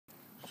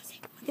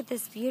Look at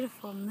this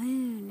beautiful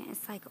moon.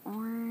 It's like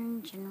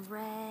orange and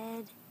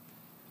red.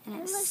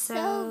 And it's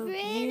so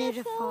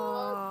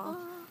beautiful.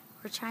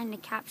 We're trying to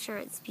capture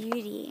its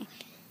beauty.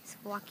 It's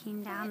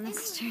walking down the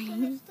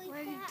street.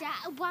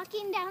 We're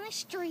walking down the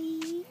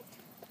street.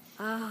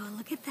 Oh,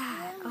 look at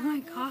that. Oh my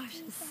gosh,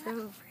 it's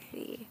so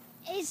pretty.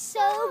 It's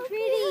so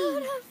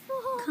pretty.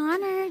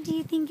 Connor, do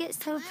you think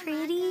it's so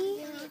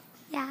pretty?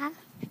 Yeah?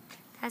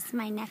 That's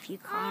my nephew,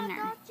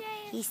 Connor.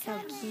 He's so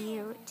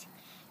cute.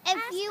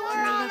 If you were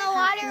on the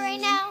water right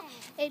now,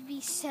 it'd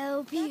be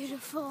so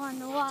beautiful on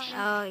the water.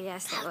 Oh,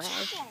 yes, it would.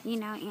 You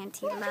know,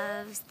 Auntie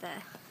loves the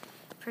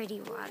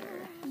pretty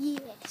water.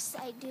 Yes,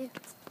 I do.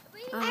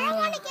 Oh. I don't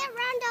want to get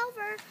run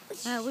over.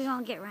 No, we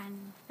won't get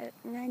run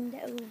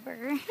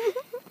over.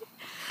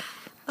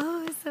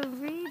 Oh, it's so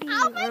pretty.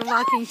 We're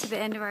walking to the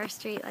end of our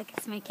street like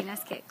it's making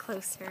us get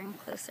closer and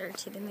closer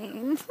to the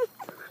moon.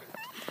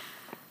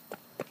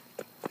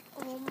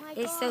 Oh my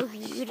It's so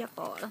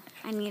beautiful.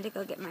 I need to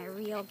go get my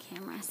real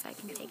camera so I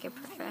can take a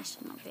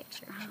professional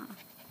picture, huh?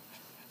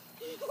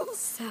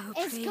 So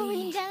pretty. It's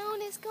going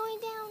down, it's going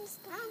down, it's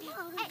going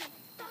down. Hey,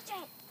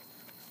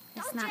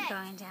 It's not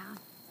going down.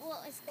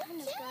 Well, it's kind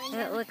of going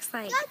down. It looks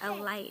like a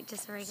light,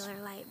 just a regular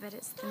light, but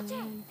it's the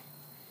moon.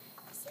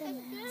 It's the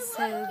moon.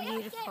 So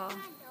beautiful.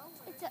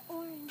 It's an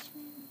orange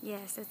moon.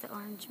 Yes, it's the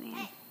orange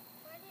moon.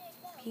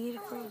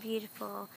 Beautiful, beautiful.